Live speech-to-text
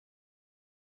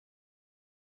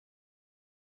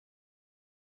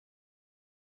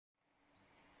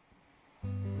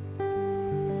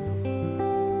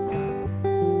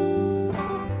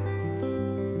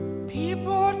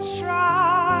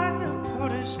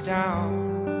down.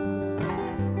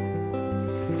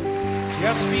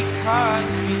 Just because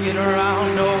we get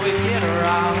around, oh, we get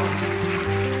around.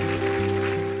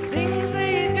 Things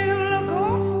they do look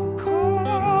awful cold.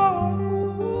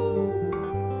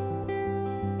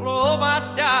 Well, I hope I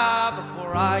die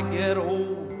before I get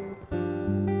old.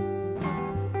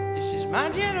 This is my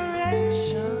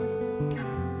generation,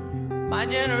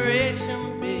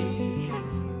 baby.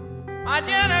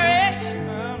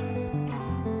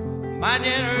 My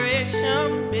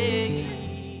generation,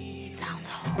 baby. Sounds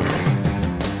hard.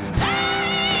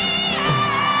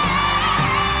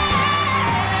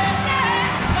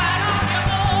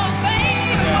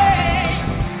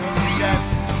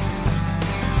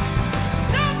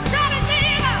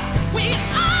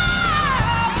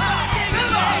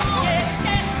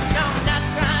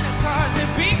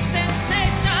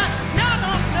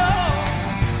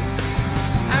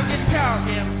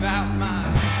 Talking about my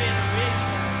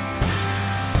generation.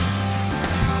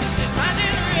 This is my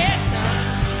generation,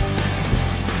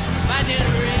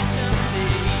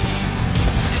 baby.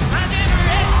 This is my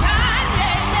generation,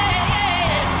 yeah,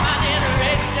 my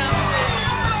generation, baby.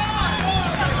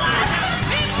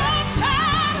 People try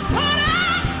to put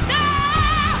us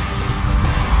down.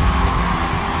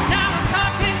 Now I'm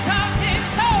talking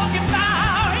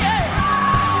about, yeah.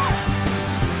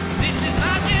 This is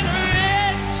my generation.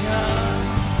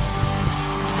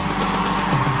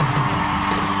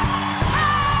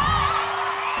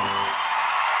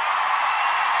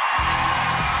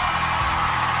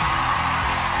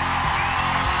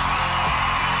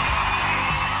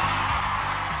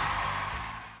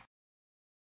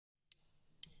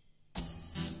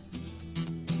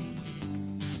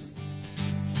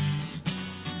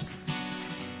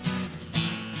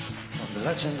 The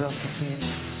legend of the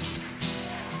phoenix,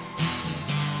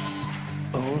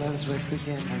 old ends with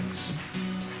beginnings,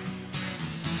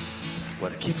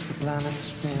 what keeps the planet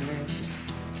spinning,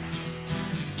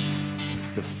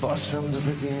 the force from the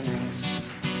beginnings.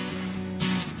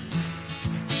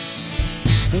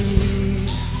 We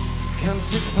come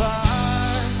too far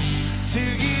to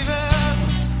give up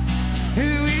who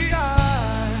we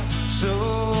are, so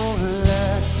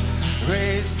let's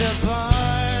raise the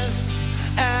bars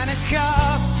and the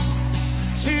cups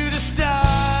to the stars.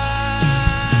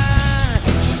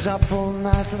 She's up all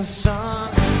night for the sun,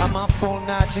 I'm up all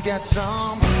night to get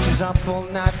some. She's up all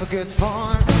night for good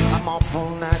fun, I'm up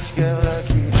all night to get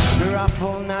lucky. We're up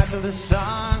all night for the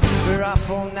sun, we're up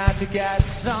all night to get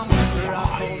some. We're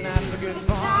up all night for good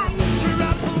fun, we're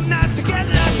up all night to get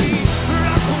lucky. We're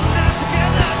up all night to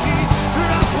get lucky.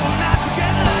 We're up all night to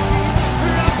get lucky.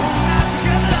 We're up all night to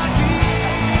get lucky.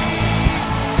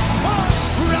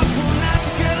 We're up all night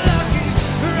to get lucky.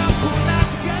 We're up all night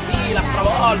to get lucky. Sì, la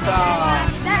stravolta!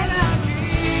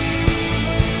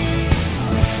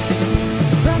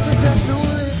 There's no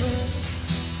limit.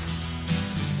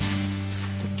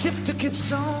 The tip to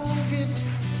keeps on giving.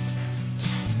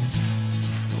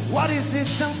 What is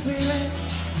this I'm feeling?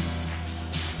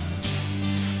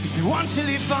 If you want to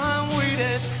live, I'm with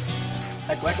it.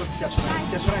 Ecco, ecco, ti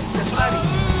piace lei.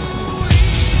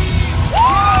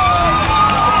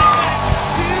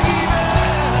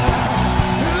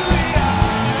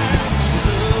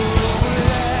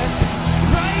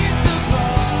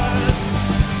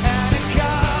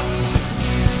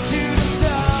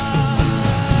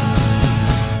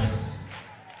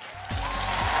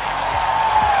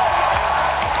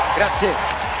 Grazie.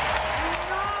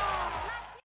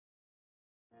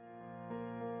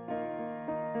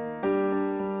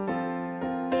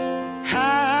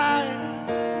 I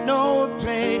know a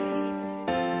place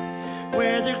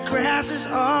where the grass is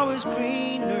always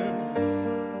greener,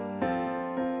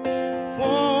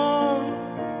 warm,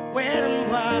 wet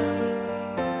and wild.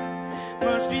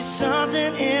 Must be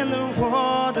something in the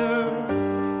water.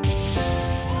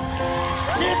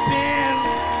 Sipping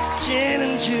gin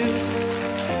and juice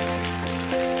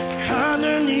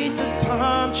underneath the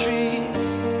palm trees.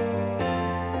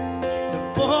 The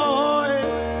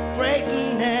boys break the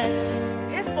net.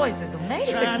 His voice is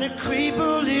amazing. Trying to creep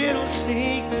a little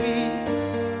sneak peek.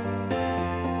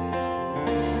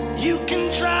 You can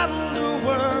travel the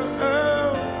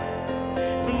world,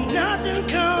 but nothing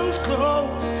comes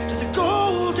close to the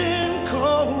golden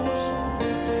coast.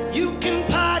 You can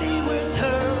party with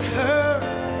her,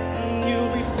 and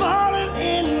you'll be falling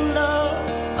in love.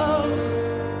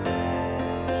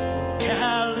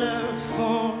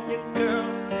 California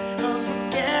girls,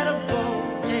 unforgettable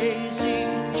daisy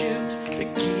dukes,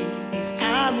 bikinis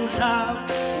on top,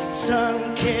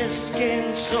 sun-kissed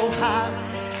skin so hot,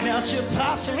 melts your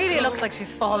pops. It really looks like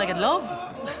she's falling in love.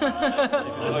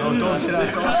 Don't say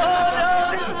that. Oh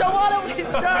no, Joanna, we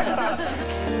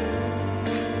started.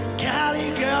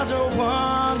 girls are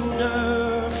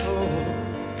wonderful.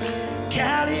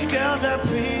 Cali girls are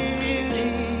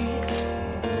pretty.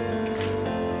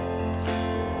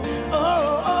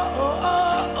 Oh, oh, oh,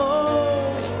 oh,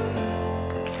 oh.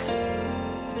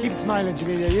 Keep smiling,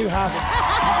 Jamelia, you have it.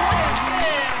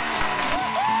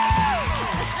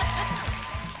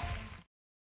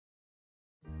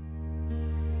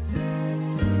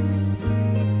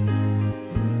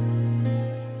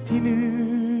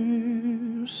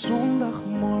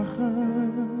 Zondagmorgen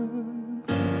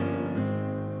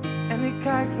en ik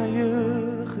kijk naar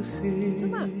je gezicht.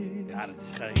 Ja, dat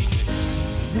is geen iets.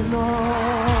 Nu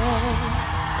nog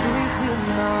lig je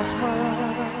naast me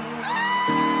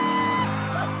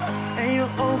en je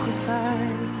ogen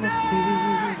zijn nog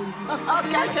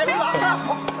dicht. Kijk hem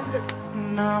wel.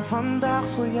 Na vandaag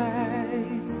zul jij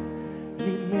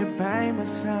niet meer bij me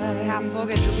zijn. Ja, fuck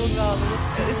it, doe goed wel.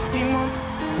 Er is iemand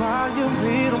waar je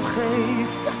meer om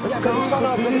geeft. Het kan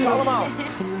dat is allemaal.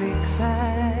 flink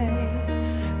zijn,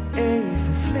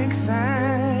 even flink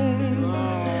zijn.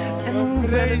 En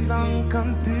hoewel het lang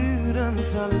kan duren,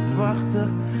 zal ik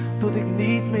wachten tot ik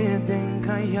niet meer denk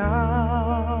aan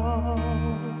jou.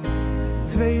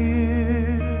 2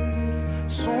 uur,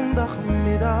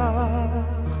 zondagmiddag.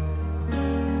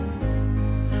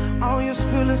 Al je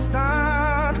spullen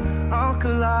staan al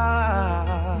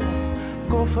klaar.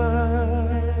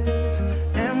 Koffers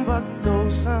en wat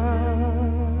dozen.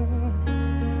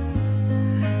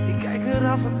 Ik kijk er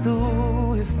af en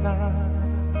toe eens naar.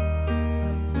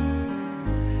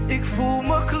 Ik voel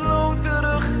me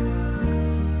kloterig,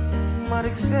 maar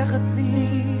ik zeg het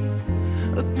niet.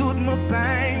 Het doet me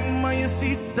pijn, maar je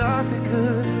ziet dat ik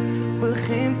het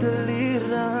begin te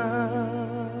leren.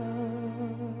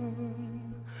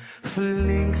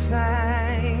 Flink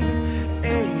zijn,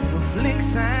 even flink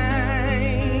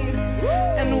zijn.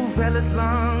 En hoewel het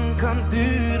lang kan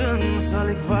duren, zal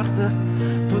ik wachten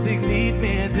tot ik niet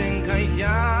meer denk aan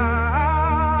jou.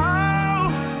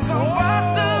 Zal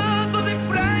wachten tot ik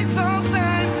vrij zal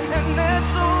zijn en net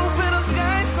zo ver als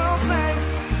jij zal zijn.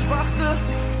 Dus wachten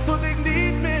tot ik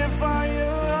niet meer van je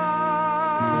hou.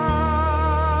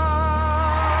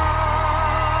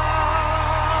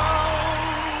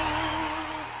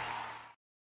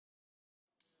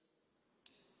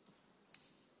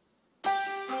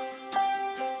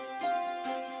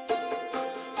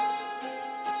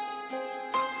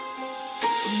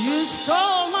 You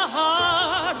stole my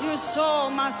heart, you stole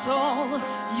my soul,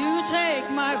 you take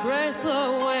my breath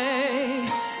away.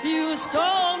 You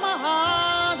stole my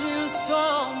heart, you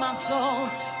stole my soul,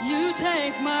 you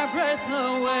take my breath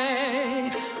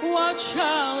away. What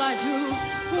shall I do,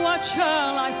 what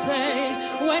shall I say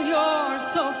when you're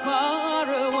so far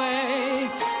away?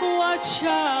 What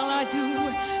shall I do,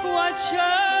 what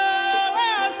shall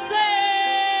I say?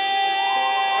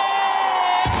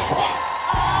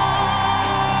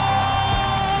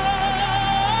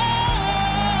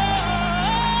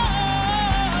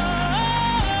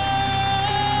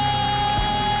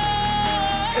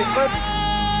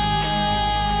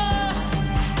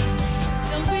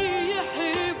 قلبي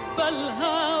يحب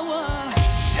الهوى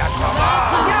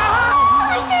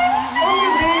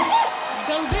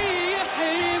قلبي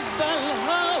يحب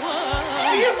الهوى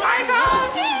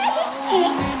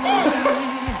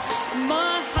ما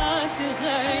حد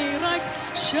غيرك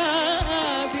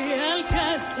شابي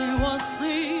الكاس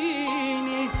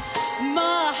يوصيني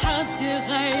ما حد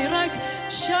غيرك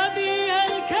شابي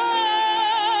الكاس.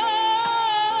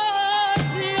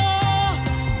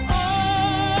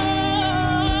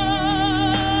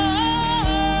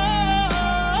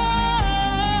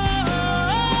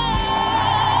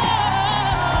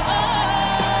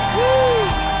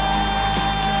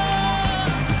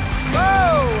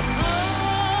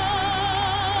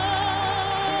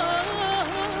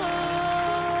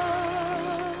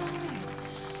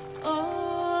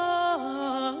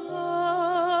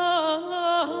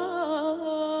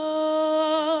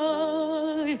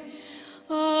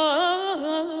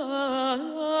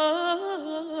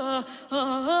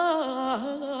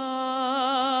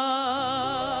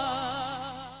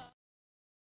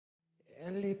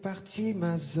 Elle est partie,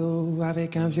 Mazo,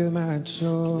 avec un vieux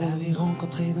macho. Je l'avais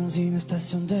rencontré dans une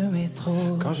station de métro.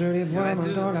 Quand je les vois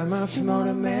main dans la main, fumant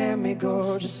le même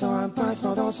égo, je sens un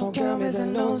pincement dans son cœur, mais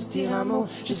elle n'ose dire un mot.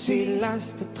 Je suis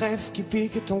l'as de trèfle qui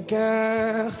pique ton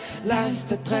cœur. L'as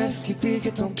de trèfle qui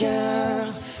pique ton cœur.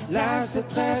 L'as de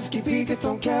trèfle qui pique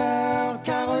ton cœur,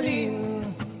 Caroline.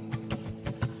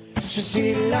 Je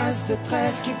suis l'as de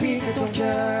trèfle qui pique ton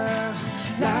cœur.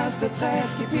 L'as de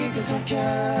trèfle qui pique ton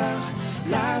cœur.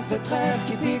 L'as de trèfle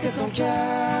qui pique ton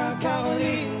cœur,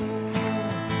 Caroline.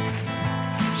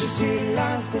 Je suis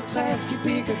l'as de trèfle qui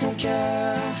pique ton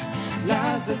cœur.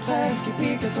 L'as de trèfle qui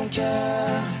pique ton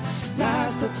cœur.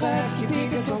 L'as de trèfle qui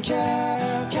pique ton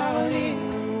cœur. Caroline.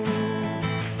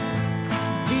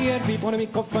 TNV, prends le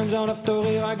microphone, j'enlève ton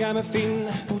rire à gamme fine.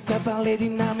 Pour te parler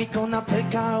dynamique, on appelle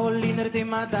Caroline. Elle était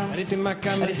madame, Elle était ma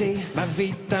cam, elle était ma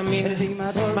vitamine, elle était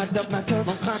ma drogue, ma dope, ma coque,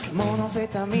 mon crack, mon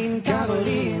amphétamine.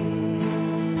 Caroline,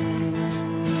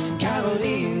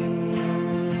 Caroline,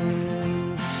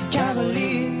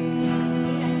 Caroline,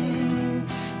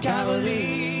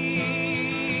 Caroline.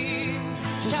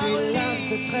 Je suis l'as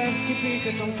de trèfle qui pique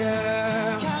ton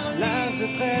cœur. L'as de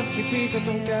trèfle qui pique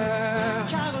ton cœur.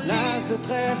 L'as de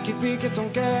trèfle qui pique ton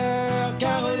cœur.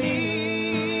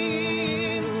 Caroline.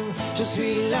 Je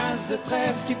suis l'as de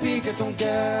trèfle qui pique ton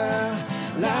cœur.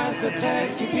 L'as de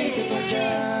trèfle qui pique ton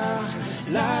cœur.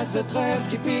 L'as de trèfle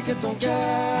qui pique ton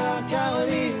cœur.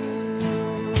 Caroline.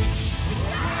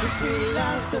 Je suis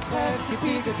l'as de trèfle qui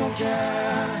pique ton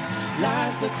cœur.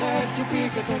 L'as de trèfle qui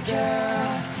pique ton cœur.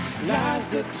 L'as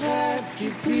de trèfle qui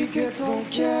pique ton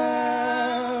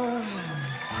cœur.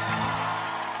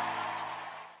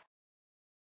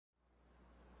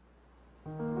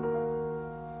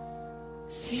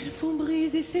 S'il faut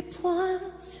briser ses poings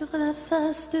sur la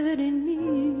face de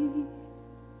l'ennemi,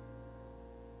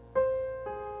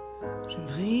 je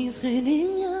briserai les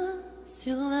miens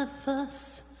sur la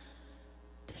face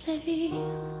de la vie.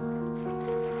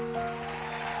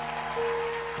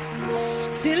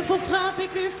 S'il faut frapper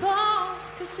plus fort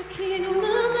que ce qui nous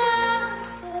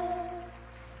menace,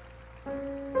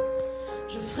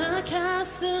 je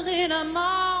fracasserai la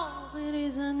mort et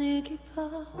les années qui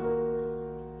passent.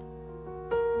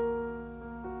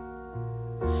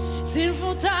 S'il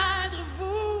faut être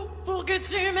fou pour que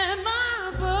tu m'aimes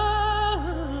un peu,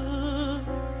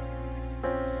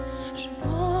 je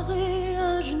boirai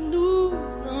à genoux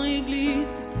dans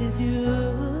l'église de tes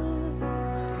yeux.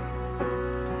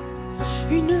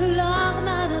 Une larme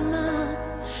à la main,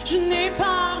 je n'ai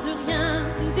peur de rien,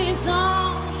 ni des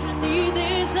anges, ni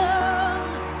des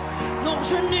hommes. Non,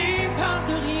 je n'ai peur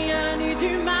de rien, ni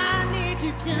du mal, ni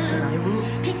du bien.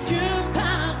 Que Dieu me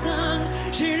pardonne,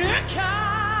 j'ai le cœur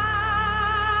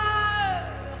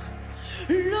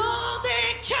lourdé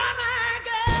comme un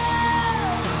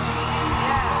gueule.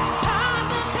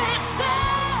 Pardonne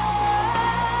personne,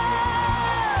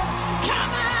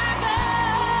 comme un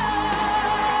gueule.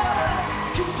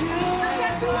 Que Dieu me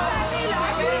pardonne,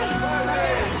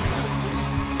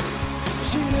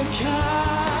 j'ai le cœur.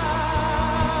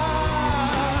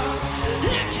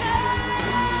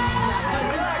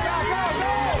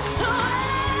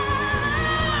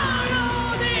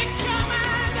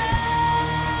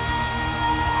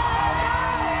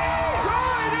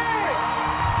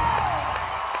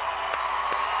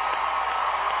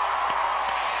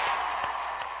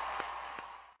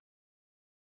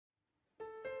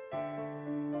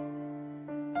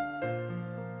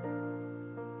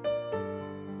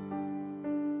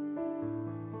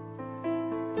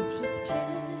 Przez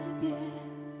ciebie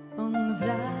on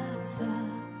wraca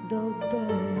do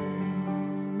domu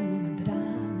nad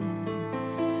ranem,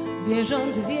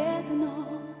 wierząc w jedno,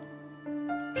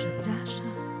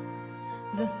 przepraszam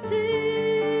za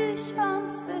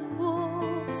 1000 swych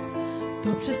głupstw. To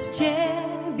przez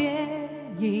ciebie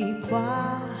jej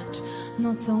płacz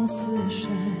nocą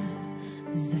słyszę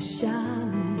zza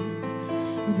ściany,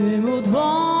 gdy mu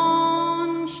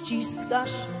dłoń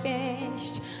ściskasz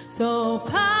pięść, co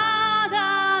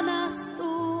pada na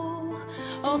stół.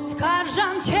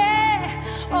 Oskarżam cię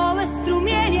o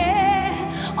bezstrumienie,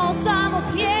 o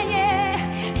samotnienie,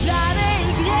 zdradę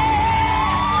i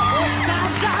gniew.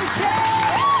 Oskarżam cię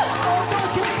o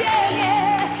pocierpienie,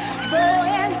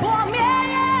 wojen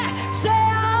płomienie,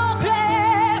 przelał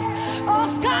krew.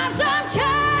 Oskarżam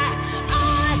cię o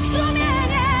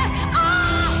bezstrumienie, o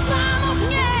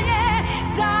samotnienie,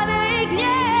 zdradę i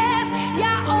gniew.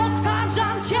 Ja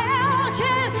oskarżam cię o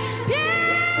cierpienie.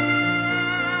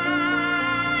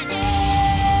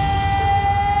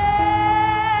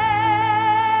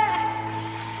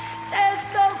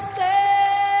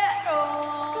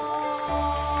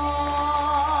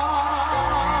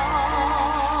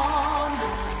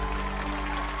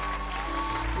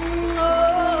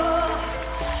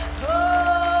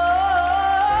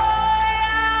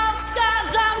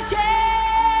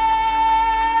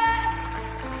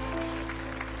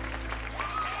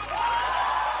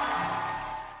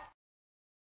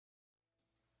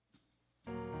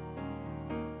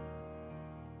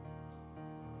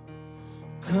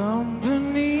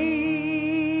 Company,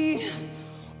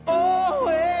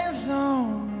 always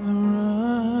on the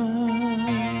run.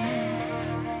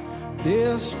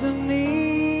 Destiny,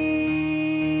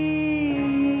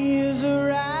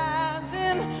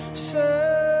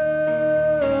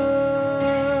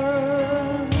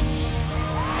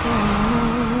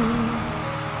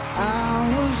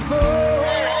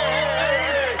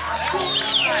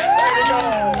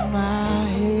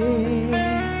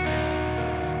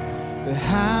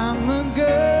 I'm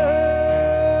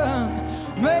gonna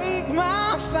make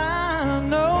my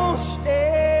final stand.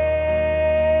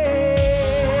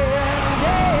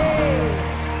 Yeah,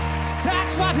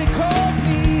 that's why they call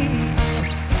me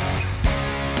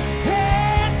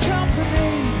bad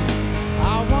company. I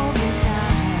won't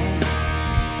deny.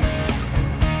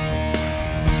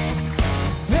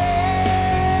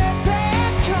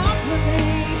 Bad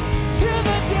company till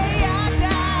the day I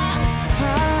die.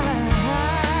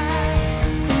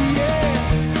 Yeah,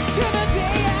 till the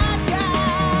day I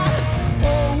die. Oh,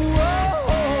 oh,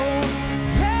 oh,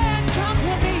 bad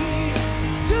company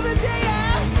till the day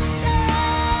I die.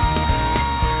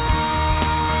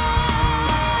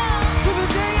 Till the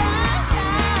day I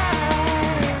die.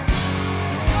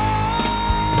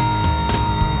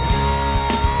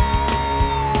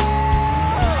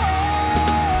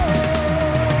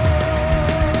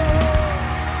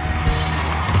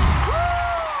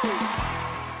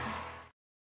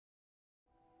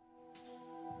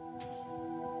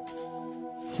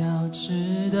早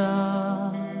知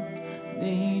道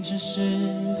你只是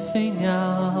飞鸟，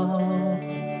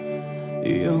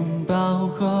拥抱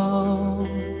后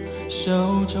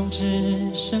手中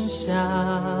只剩下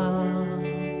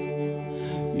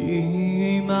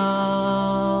羽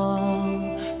毛。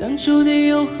当初你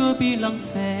又何必浪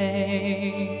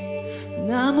费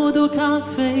那么多咖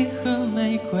啡和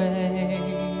玫瑰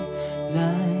来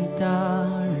打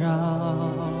扰？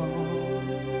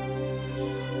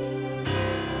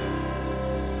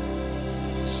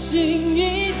心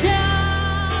一跳，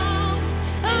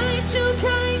爱就开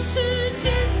始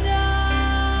煎熬，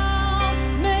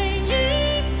每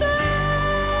一分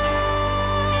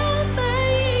每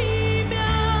一秒，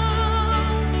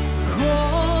活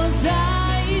在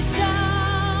笑，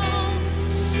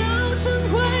笑成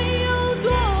会有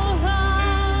多好，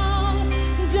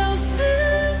叫思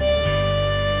念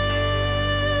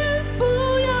不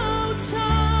要吵，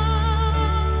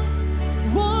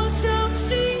我相信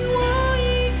我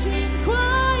快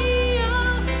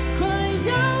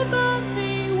要把你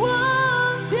忘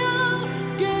掉，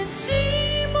跟寂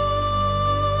寞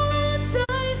再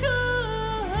和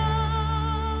好。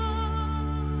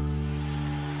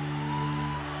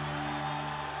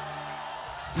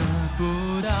得不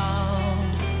到，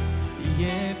也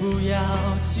不要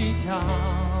乞讨，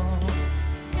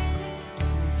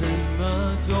怎么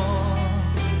做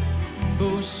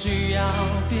不需要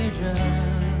别人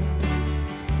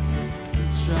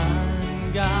转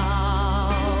告，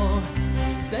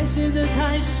在陷得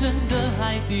太深的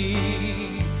海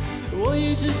底，我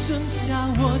也只剩下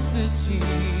我自己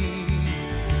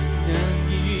能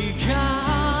依靠。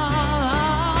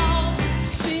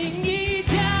心一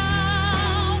跳，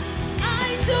爱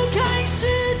就开始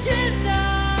煎熬，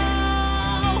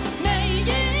每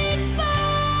一分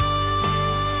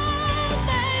每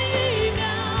一秒，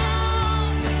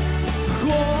活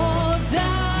在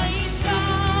笑，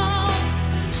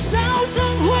笑成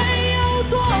会有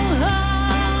多好，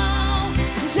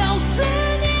叫思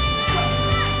念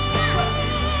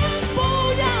不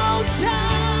要吵。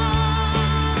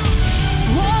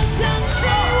我相信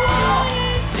我已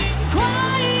经快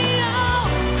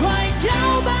要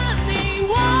把你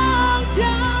忘掉，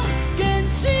跟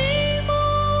寂寞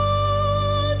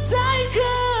再和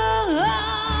好。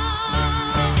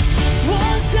我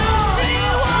相信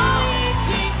我已经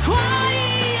快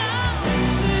要，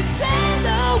是真的，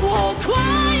我快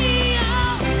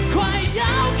要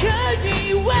可以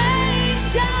微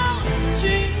笑去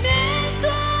面对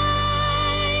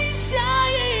下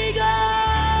一个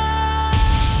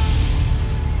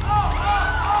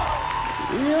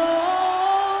拥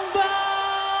抱。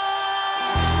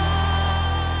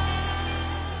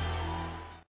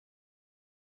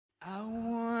I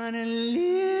wanna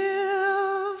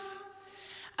live,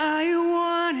 I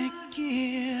wanna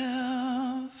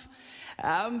give.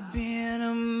 I've been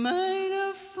a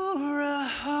miner for a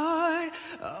heart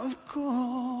of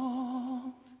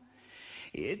gold.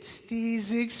 It's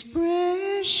these expressions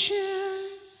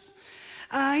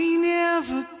I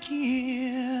never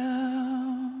give.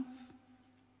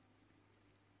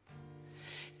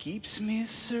 Keeps me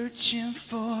searching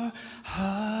for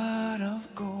heart of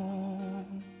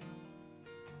gold.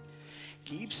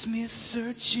 Keeps me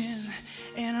searching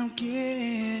and I'm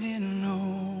getting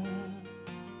old.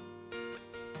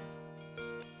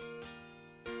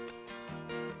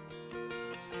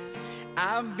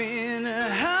 I've been to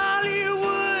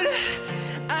Hollywood,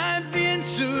 I've been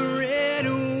to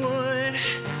Redwood,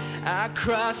 I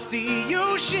crossed the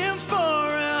ocean for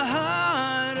a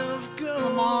heart of gold.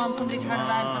 Come on, somebody turn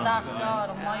around for that. God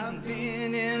almighty. I've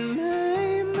been in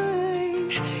my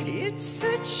mind, it's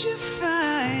such a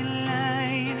fine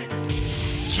line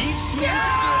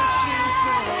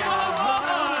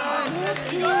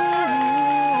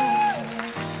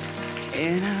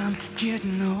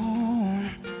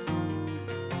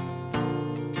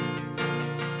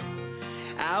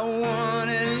I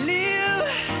wanna live,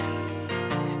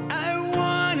 I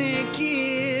wanna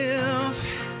give.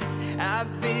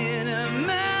 I've been a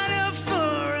man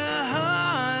for a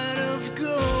heart of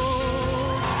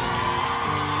gold.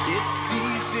 It's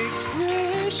these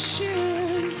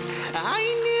expressions I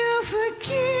never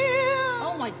give.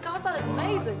 Oh my God, that is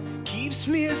amazing. Keeps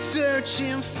me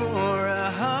searching for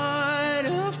a heart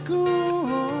of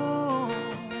gold.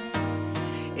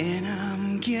 And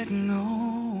I'm getting old.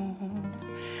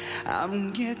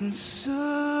 I'm getting so.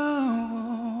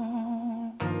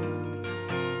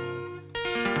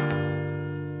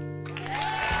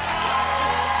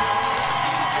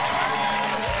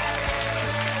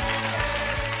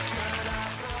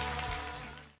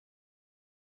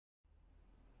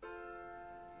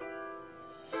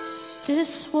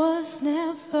 This was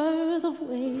never the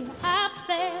way I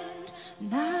planned,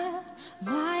 not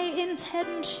my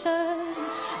intention.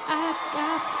 I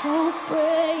got so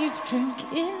brave, drink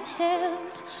in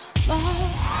hand,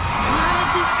 lost my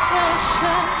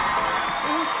discretion.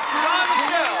 It's not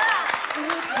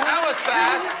That was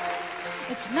fast.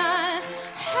 It's not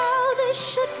how they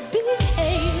should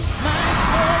behave. My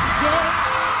head gets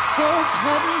so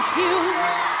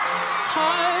confused,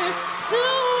 hard to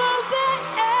obey.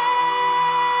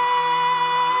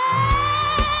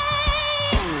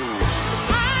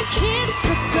 Kissed a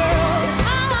girl,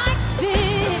 I liked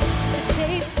it, the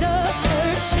taste of her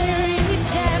cherry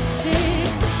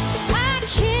chapstick. I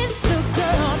kissed a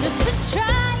girl just to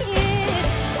try it.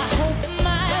 I hope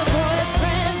my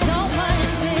boyfriend don't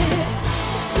mind it.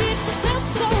 It felt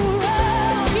so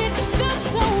wrong, it felt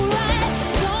so right.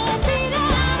 Don't be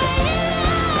that in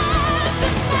love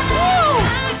tonight.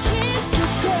 I kissed a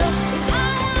girl, I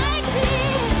liked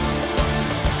it.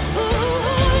 Ooh,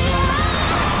 yeah.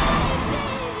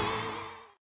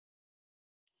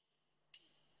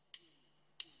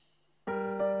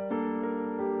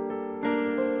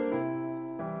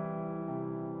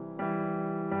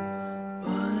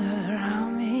 All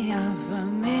around me are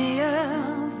familiar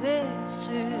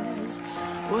faces.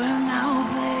 We're now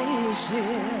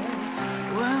places.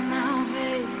 We're now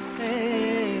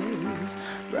faces.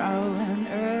 Brow and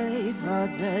early for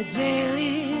the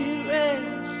daily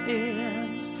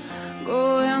races.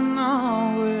 Going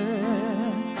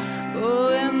nowhere.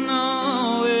 Going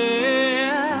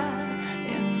nowhere.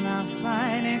 And I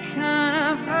find it kind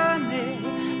of funny.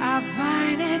 I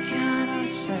find it kind of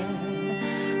sad.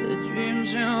 The dreams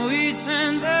that we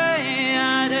turn they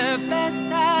are the best I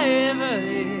ever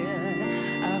had.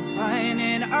 I find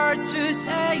it hard to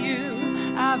tell you,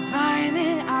 I find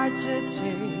it hard to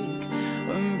take.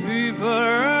 When people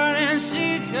run and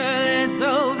secret, it's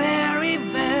so very,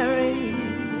 very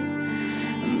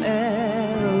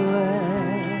bad way.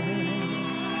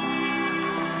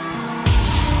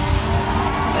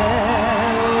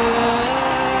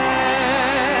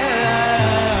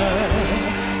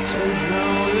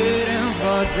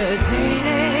 Today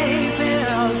they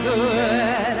feel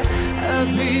good.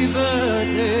 Happy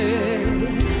birthday,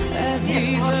 happy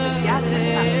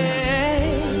birthday.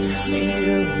 Made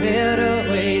her feel the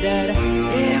way that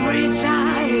every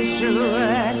child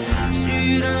should. She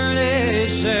don't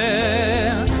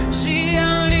listen, she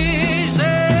don't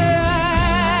listen.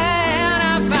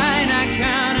 I find I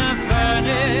kind of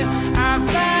funny, I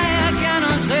find I kind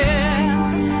of sad.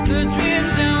 The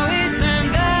dreams that we turn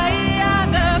they are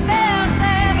the best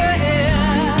ever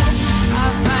had. I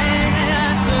find it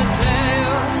hard to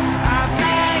tell, I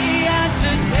find it hard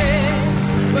to tell.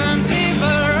 When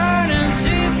people run and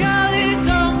seek, I lead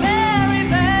so very,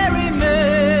 very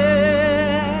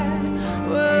mad.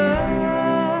 Whoa.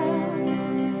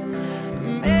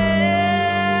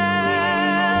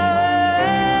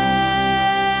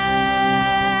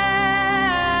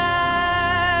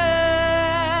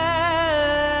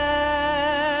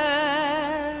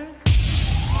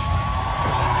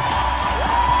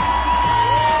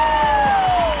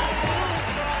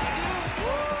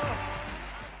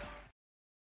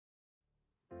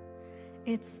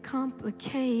 It's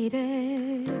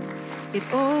complicated, it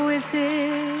always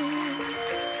is.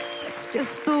 It's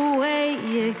just the way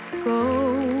it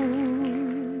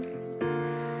goes.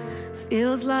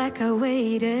 Feels like I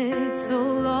waited so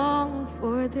long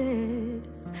for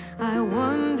this. I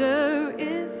wonder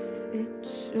if it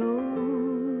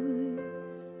shows.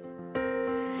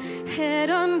 Head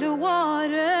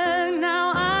underwater,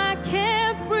 now I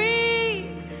can't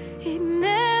breathe. It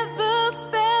never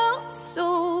felt so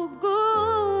good.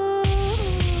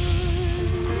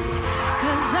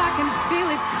 'Cause I can feel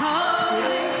it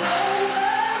coming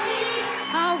over me.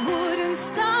 I wouldn't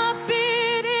stop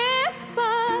it if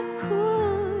I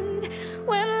could.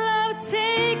 When love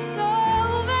takes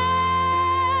over,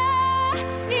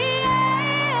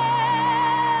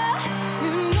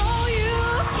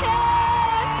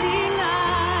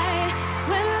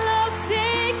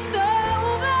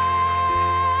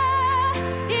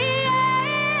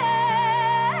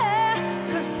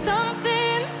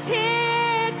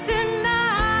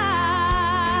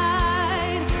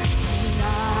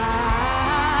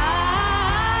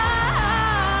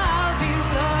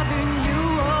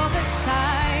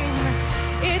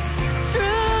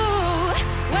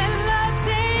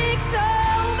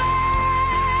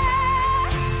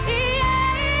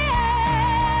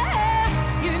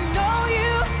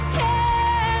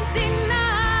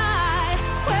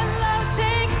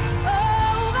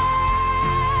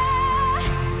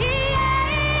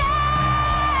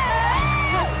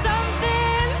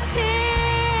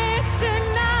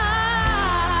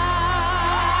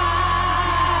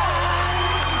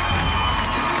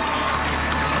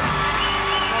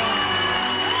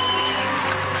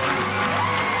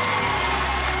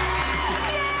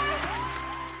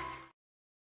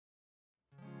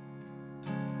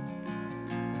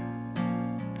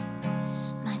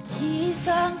 tea's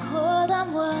gone cold,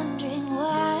 I'm wondering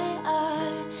why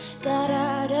I got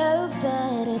out of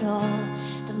bed at all.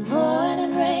 The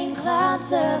morning rain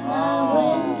clouds up my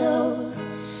window,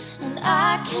 and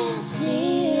I can't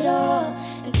see it all.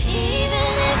 And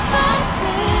even if I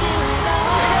could it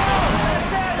all,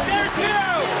 the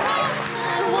picture on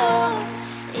my wall,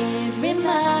 it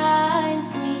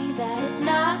reminds me that it's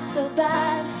not so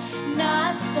bad,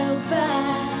 not so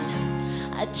bad.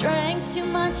 I drank too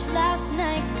much last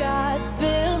night, got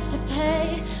bills to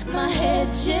pay. My head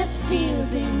just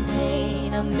feels in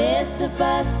pain. I missed the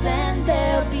bus and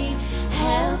there'll be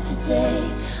hell today.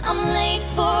 I'm late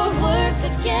for work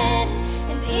again,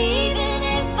 and even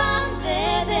if I'm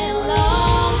there, they'll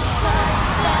all cry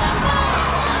that I'm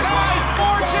on my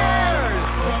day.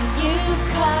 When you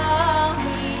call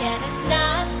me and it's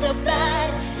not so bad,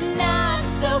 not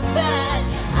so bad.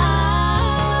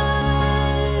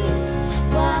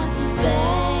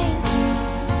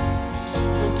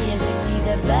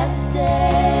 Best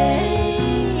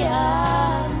day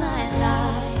of my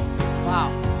life.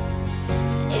 Wow.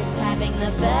 Is having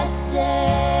the best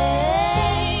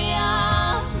day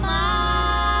of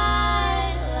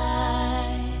my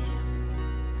life.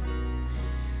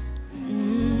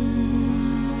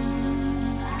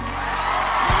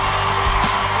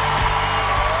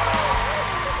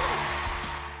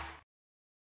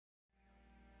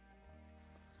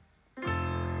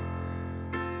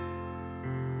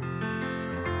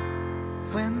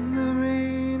 When the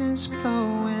rain is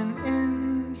blowing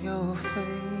in your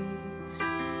face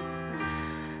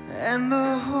and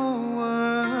the whole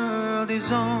world is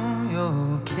on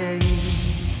your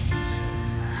case,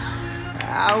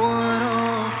 I would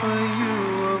offer you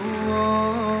a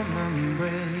warm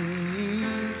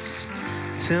embrace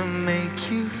to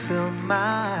make you feel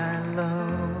my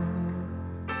love.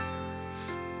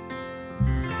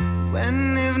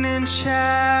 When evening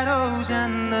shadows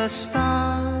and the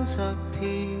stars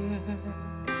appear,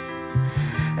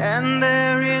 and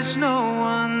there is no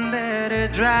one there to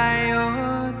dry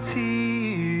your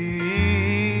tears,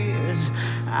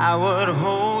 I would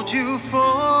hold you for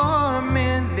a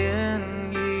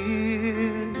million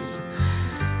years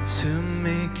to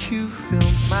make you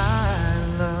feel my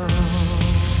love.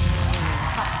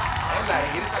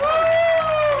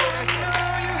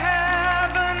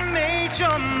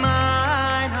 Your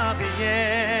mind up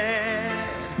yet,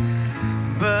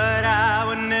 but I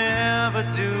would never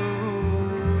do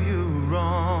you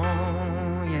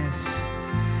wrong. Yes,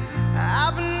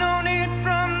 I've known it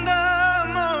from the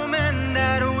moment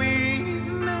that we've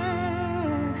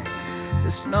met.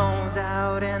 There's no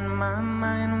doubt in my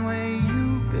mind where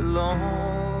you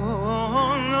belong.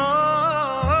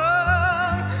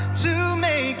 To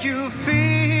make you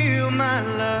feel my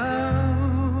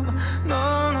love,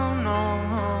 no, no,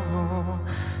 no,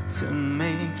 to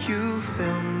make you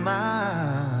feel my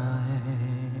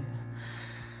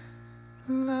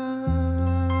love.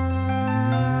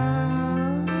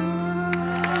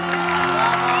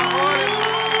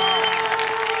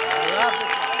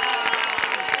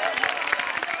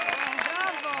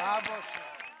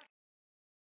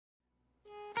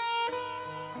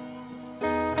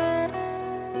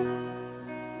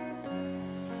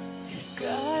 If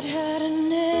God had a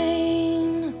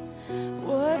name,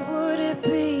 what would it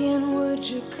be, and would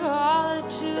you call it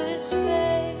to his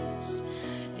face?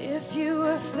 If you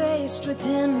were faced with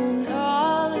him in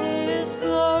all his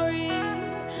glory,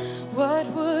 what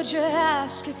would you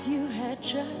ask if you had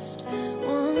just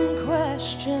one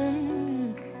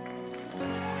question?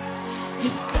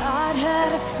 If God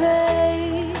had a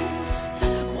face,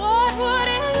 what would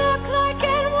it look like,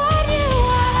 and what you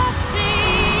wanna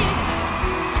see?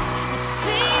 If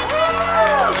seeing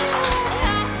him,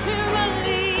 have to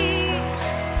believe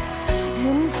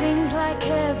in things like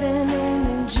heaven and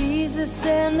in Jesus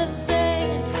and the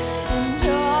saints and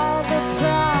all the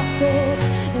prophets.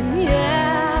 And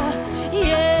yeah,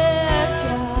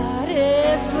 God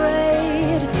is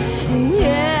great. And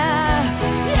yeah.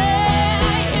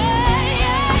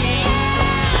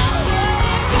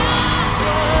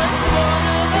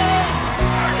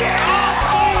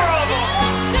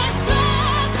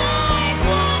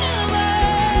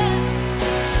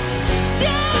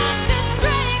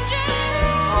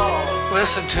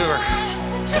 Listen to her.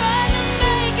 Trying to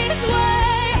make his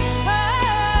way home.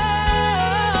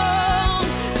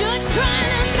 Just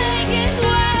trying to make his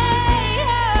way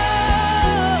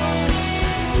home.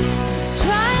 Just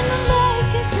trying to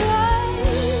make his way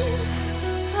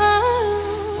home.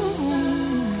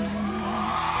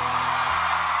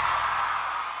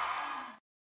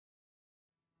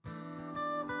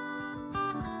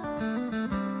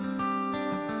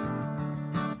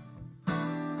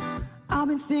 I'll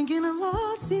been thinking a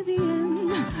lot since the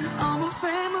end of a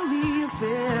family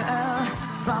affair,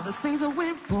 about the things that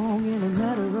went wrong in a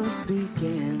matter of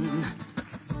speaking.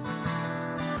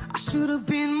 I should have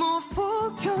been more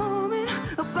forthcoming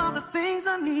about the things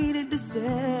I needed to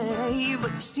say,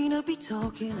 but you seem to be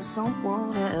talking to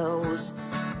someone else.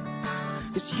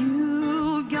 'Cause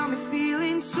you got me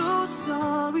feeling so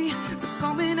sorry for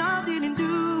something I didn't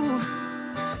do.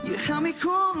 You had me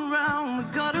crawling around the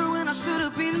gutter when I should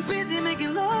have been busy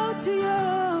making love to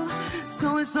you.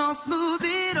 So it's all smooth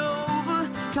it over,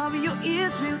 cover your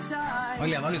ears real tight.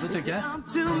 It's up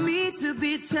to me to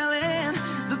be telling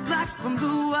the black from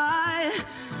the white.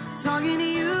 Talking to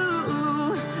you,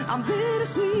 I'm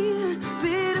bittersweet,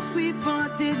 bittersweet, but I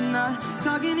did not.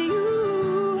 Talking to you,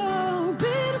 oh,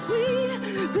 bittersweet,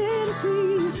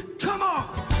 bittersweet. Come on!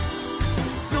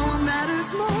 So what matters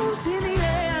most in the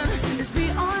end is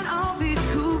beyond all the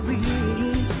cool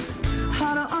reads,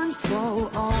 how to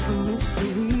unfold all the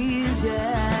mysteries,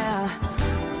 yeah.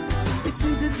 It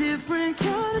takes a different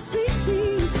kind of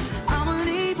species. I'm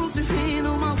unable to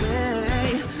handle my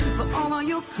way for all of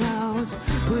your clouds,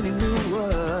 putting new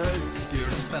words.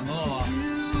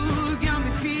 You got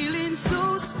me feeling so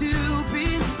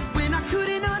stupid when I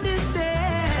couldn't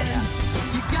understand.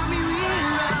 You got me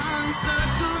reeling around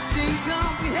circles,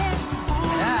 incomprehensible,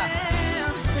 man.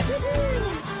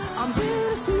 I'm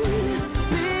bittersweet,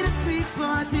 bittersweet, but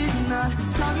I did not.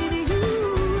 Talking to you,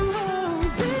 oh,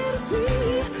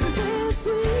 bittersweet,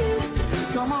 bittersweet.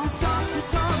 Come on, talk to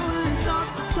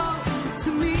talk to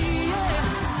me, yeah,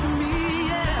 to me,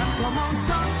 yeah. Come on,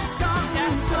 talk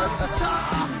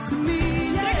to me,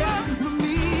 yeah, to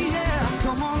me, yeah.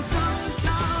 Come on, talk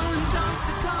to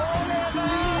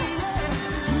me, yeah,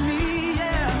 to me,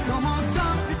 yeah. Come on,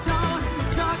 talk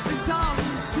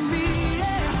to me,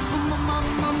 yeah,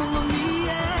 me,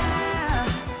 yeah.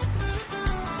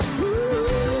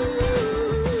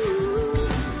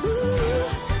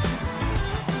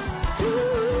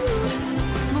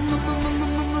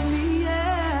 Me,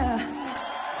 yeah.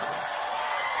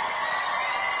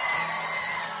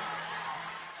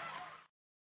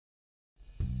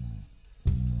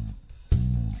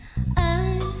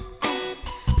 I've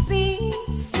been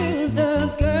through the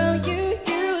girl you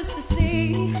used to see.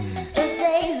 The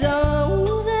days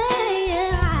over,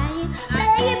 yeah.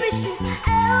 Baby, she's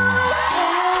over.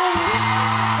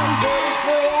 I'm ready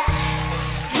for ya.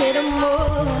 Hit 'em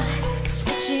more,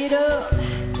 switch it up,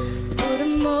 put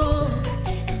 'em more,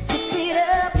 zip it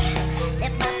up.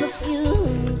 Let my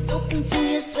perfume soak into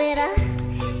your sweater.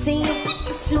 Say you pick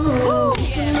the suit,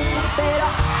 you look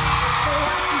better.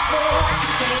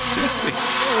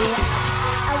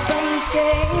 I run this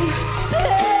game,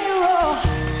 play a role,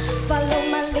 follow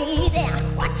my lead and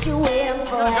what you waiting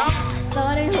for?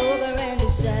 Thought it over and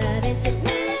decided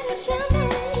tonight it's your night.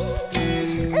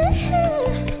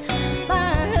 My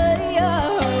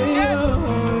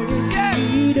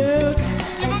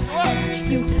heart is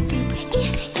beating.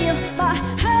 You feel my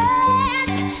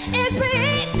heart is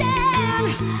beating.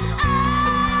 I've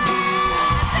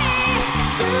been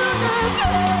to the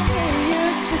girl you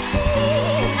used to see.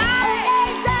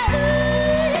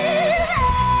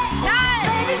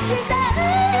 Baby, she's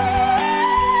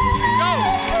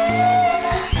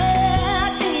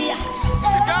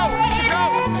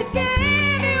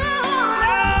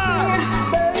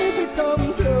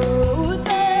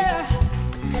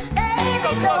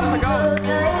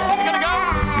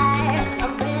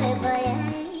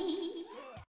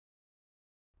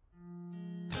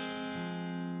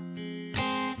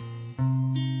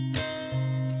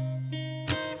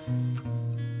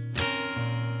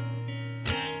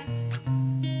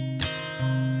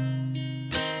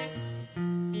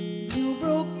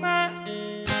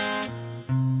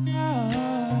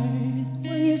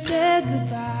said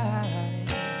goodbye.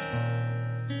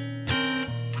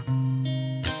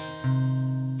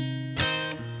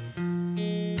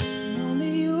 And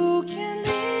only you can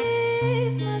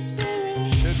lift my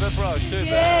spirit. Stupid bro, stupid,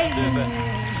 stupid.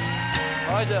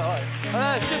 Haydi,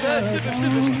 haydi. Stupid, stupid,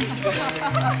 stupid.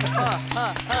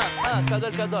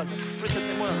 Kadar, kadar.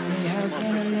 How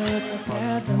can I look up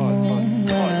at the moon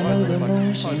when I know the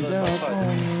moon shines up on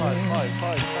me?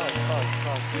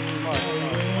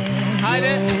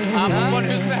 Haydi, I'm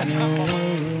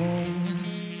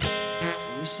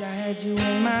Wish I had you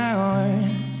in my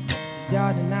arms, so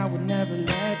darling, I would never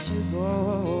let you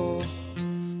go.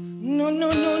 No, no,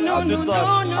 no, no, no, no, no,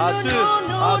 no,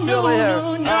 no,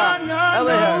 no,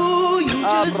 no, you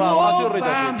just walk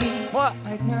by me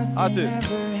like nothing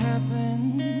ever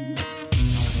happened.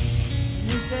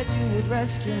 You said you would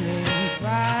rescue me if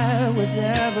I was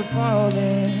ever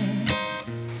falling.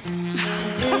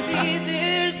 Baby,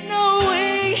 there's no way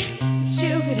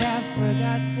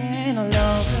forgotten all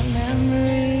of the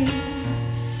memories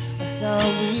I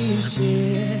thought we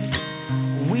shared.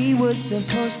 We were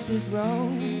supposed to grow,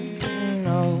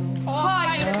 no.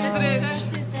 Haydi Sidri.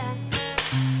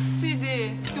 Sidri,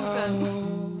 tutem.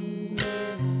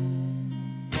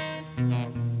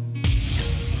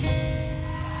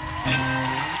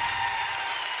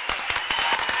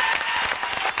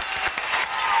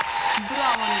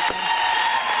 Bravo, Nita.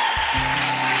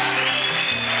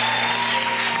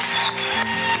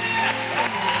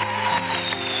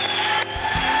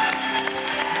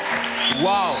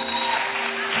 Wow.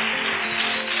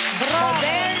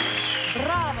 Bravo!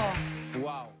 Bravo!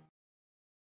 Wow.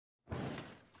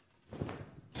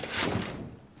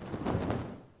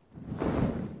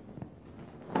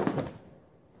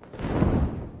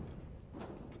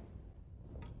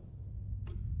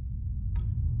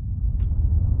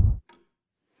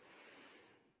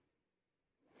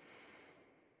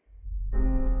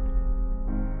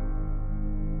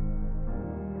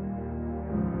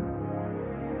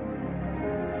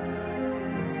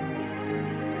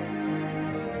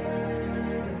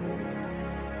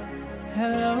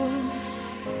 Hello,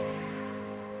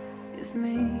 it's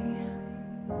me.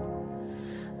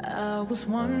 I was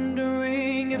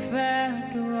wondering if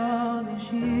after all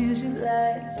these years you'd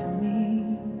like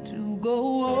me to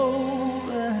go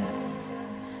over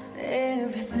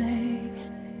everything.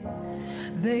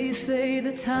 They say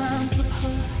the time's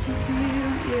supposed to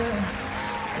heal, yeah.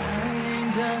 I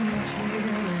ain't done much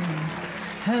healing.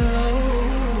 Hello,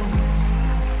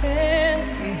 can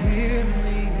you hear me?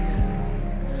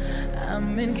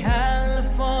 I'm in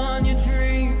California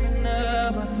dreaming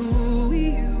about who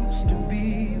we used to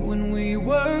be when we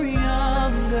were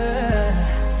younger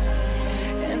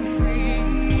and free.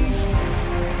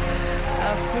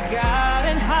 I've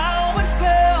forgotten how it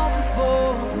felt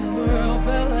before the world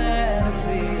fell at our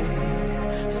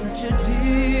feet. Such a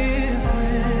difference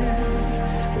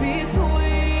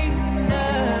between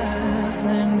us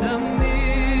and a million.